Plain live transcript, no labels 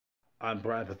I'm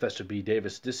Brian Professor B.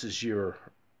 Davis. This is your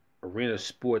Arena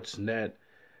Sports Net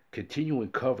continuing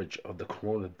coverage of the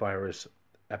coronavirus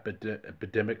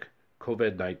epidemic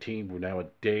COVID-19. We're now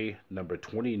at day number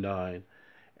 29,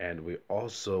 and we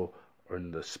also are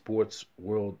in the sports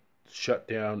world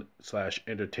shutdown slash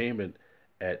entertainment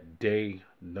at day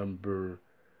number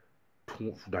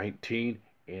 19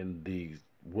 and the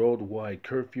worldwide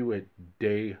curfew at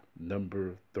day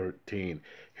number 13.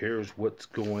 Here's what's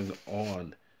going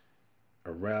on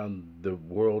around the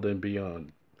world and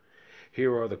beyond.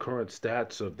 Here are the current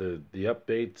stats of the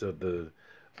updates of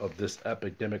this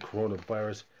epidemic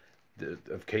coronavirus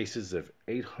of cases of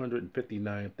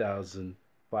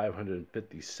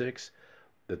 859,556.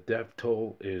 The death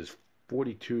toll is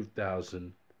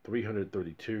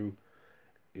 42,332,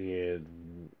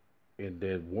 and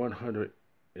then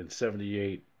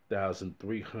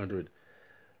 178,300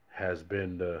 has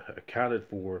been accounted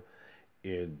for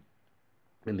in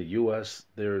in the U.S.,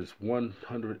 there's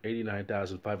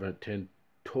 189,510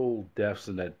 total deaths,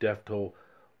 and that death toll,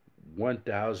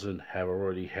 1,000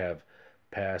 have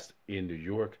passed in New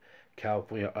York.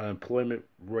 California unemployment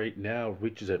rate now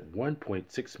reaches at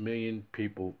 1.6 million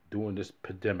people during this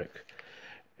pandemic.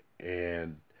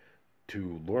 And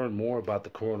to learn more about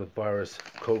the coronavirus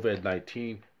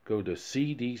COVID-19, go to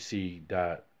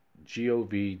cdc.gov.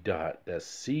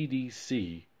 That's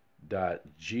cdc.gov.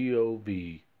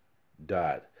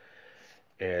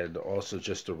 And also,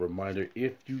 just a reminder,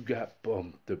 if you got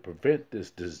bumped, to prevent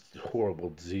this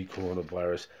horrible disease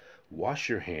coronavirus, wash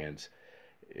your hands.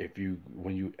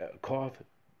 When you cough,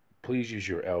 please use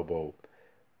your elbow.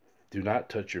 Do not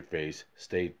touch your face.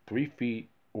 Stay 3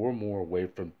 feet or more away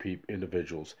from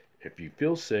individuals. If you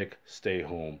feel sick, stay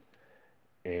home.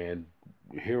 And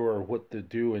here are what to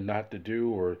do and not to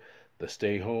do, or the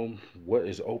stay home, what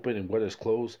is open and what is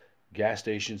closed. Gas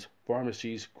stations,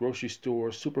 pharmacies, grocery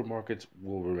stores, supermarkets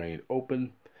will remain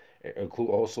open, include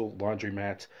also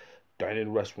laundromats,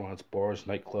 dining restaurants, bars,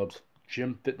 nightclubs,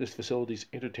 gym, fitness facilities,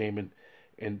 entertainment,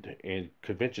 and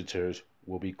convention centers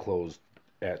will be closed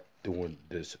at during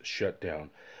this shutdown.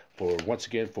 Once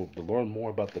again, to learn more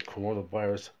about the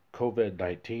coronavirus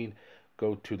COVID-19,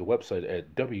 go to the website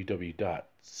at www.cdc.gov.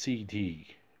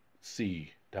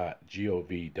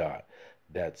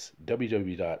 That's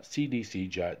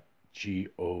www.cdc.gov.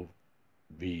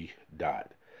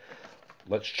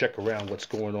 Let's check around what's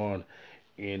going on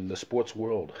in the sports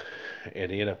world and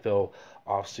the NFL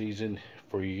offseason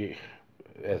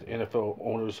as NFL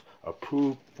owners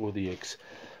approved for the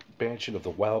expansion of the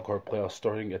wild card playoffs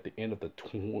starting at the end of the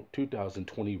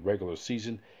 2020 regular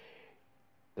season.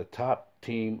 The top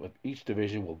team of each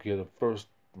division will get a first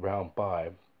round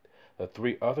bye. The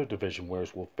three other division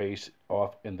winners will face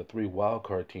off in the three wild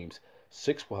card teams.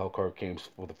 6 wildcard games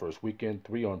for the first weekend,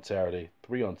 3 on Saturday,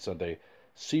 3 on Sunday.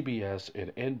 CBS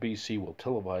and NBC will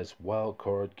televise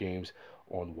wildcard games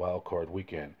on wildcard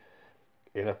weekend.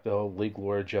 NFL league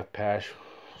lawyer Jeff Pash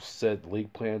said the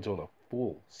league plans on a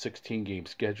full 16-game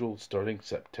schedule starting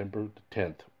September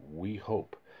 10th. We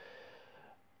hope.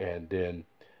 And then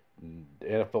the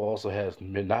NFL also has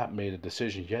not made a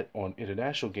decision yet on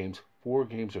international games. 4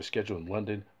 games are scheduled in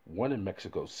London, 1 in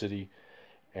Mexico City.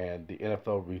 And the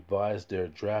NFL revised their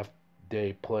draft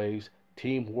day plays.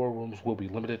 Team war rooms will be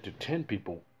limited to 10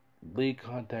 people. League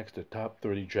contacts the top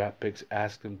 30 draft picks,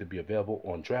 ask them to be available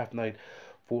on draft night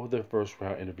for their first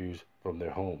round interviews from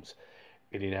their homes.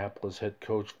 Indianapolis head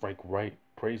coach Frank Wright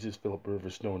praises Philip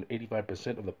Rivers, knowing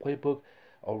 85% of the playbook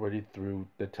already through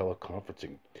the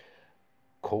teleconferencing.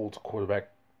 Colts quarterback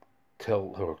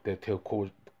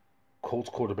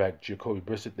Colts quarterback Jacoby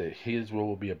Brissett that his role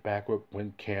will be a backup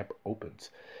when camp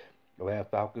opens. Atlanta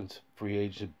Falcons free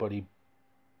agent Buddy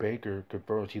Baker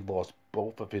confirms he lost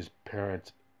both of his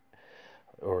parents,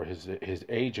 or his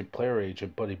player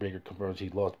agent Buddy Baker confirms he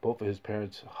lost both of his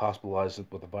parents hospitalized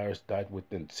with the virus, died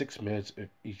within 6 minutes of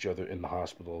each other in the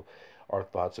hospital. Our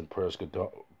thoughts and prayers could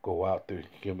go out to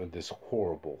him in this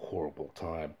horrible, horrible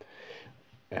time.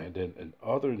 And then in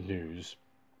other news,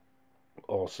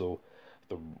 also,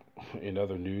 in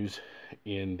other news,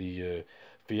 in the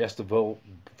Fiesta Bowl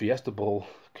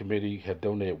committee have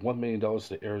donated $1 million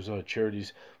to Arizona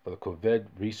charities for the COVID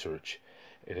research.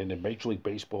 And in the Major League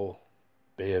Baseball,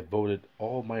 they have voted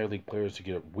all minor league players to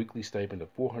get a weekly stipend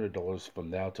of $400 from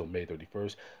now till May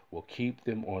 31st. Will keep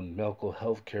them on medical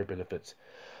health care benefits.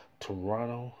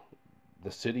 Toronto,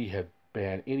 the city, have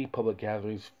banned any public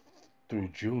gatherings through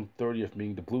June 30th,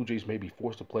 meaning the Blue Jays may be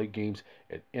forced to play games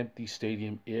at empty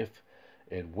stadium if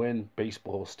and when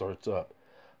baseball starts up.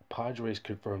 Padres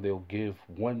confirmed they'll give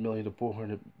 1 million to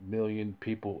 400 million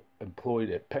people employed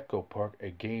at Petco Park a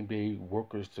game day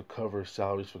workers to cover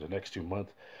salaries for the next 2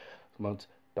 months. months.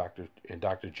 Dr.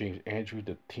 James Andrew,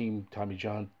 the team Tommy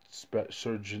John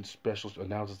surgeon specialist,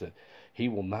 announces that he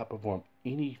will not perform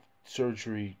any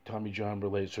Tommy John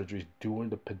related surgeries during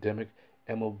the pandemic.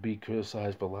 MLB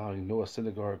criticized for allowing Noah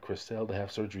Syndergaard and Chris Sale to have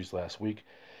surgeries last week.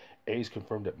 A's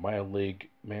confirmed that minor league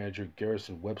manager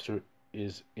Garrison Webster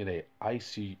is in a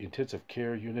IC intensive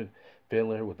care unit.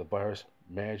 Failure with the virus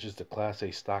manages the Class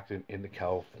A Stockton in the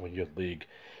California League.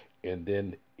 And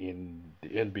then in the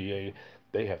NBA,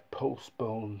 they have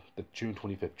postponed the June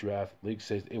 25th draft. League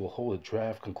says it will hold a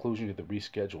draft conclusion of the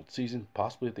rescheduled season,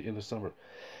 possibly at the end of summer.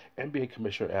 NBA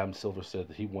Commissioner Adam Silver said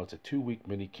that he wants a 2-week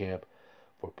mini camp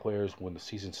for players when the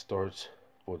season starts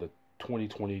for the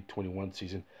 2020-21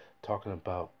 season, talking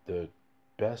about the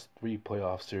best 3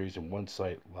 playoff series in one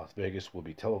site. Las Vegas will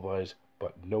be televised,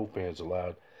 but no fans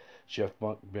allowed. Jeff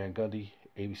Van Gundy,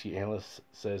 ABC analyst,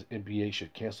 says NBA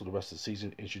should cancel the rest of the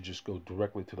season and should just go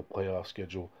directly to the playoff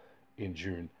schedule in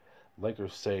June.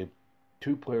 Lakers say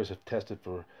 2 players have tested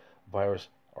for virus,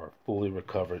 are fully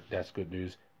recovered. That's good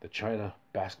news. The China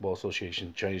Basketball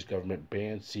Association, Chinese government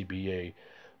banned CBA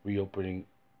reopening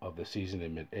of the season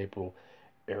in mid-April.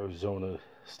 Arizona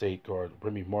State guard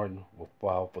Remy Martin will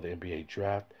file for the NBA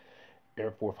draft.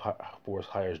 Air Force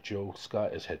hires Joe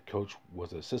Scott as head coach.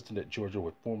 Was an assistant at Georgia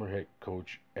with former head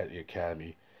coach at the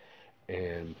academy.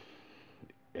 And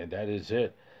that is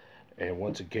it. And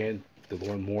once again, to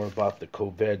learn more about the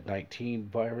COVID-19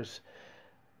 virus,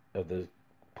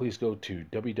 please go to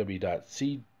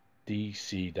www.cdc.gov.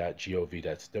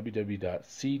 That's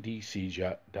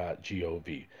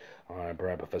www.cdc.gov. I'm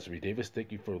Brian Professor Reed Davis.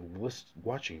 Thank you for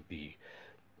watching the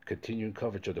continuing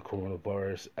coverage of the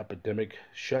coronavirus epidemic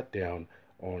shutdown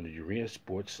on the Arena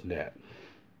Sports Net.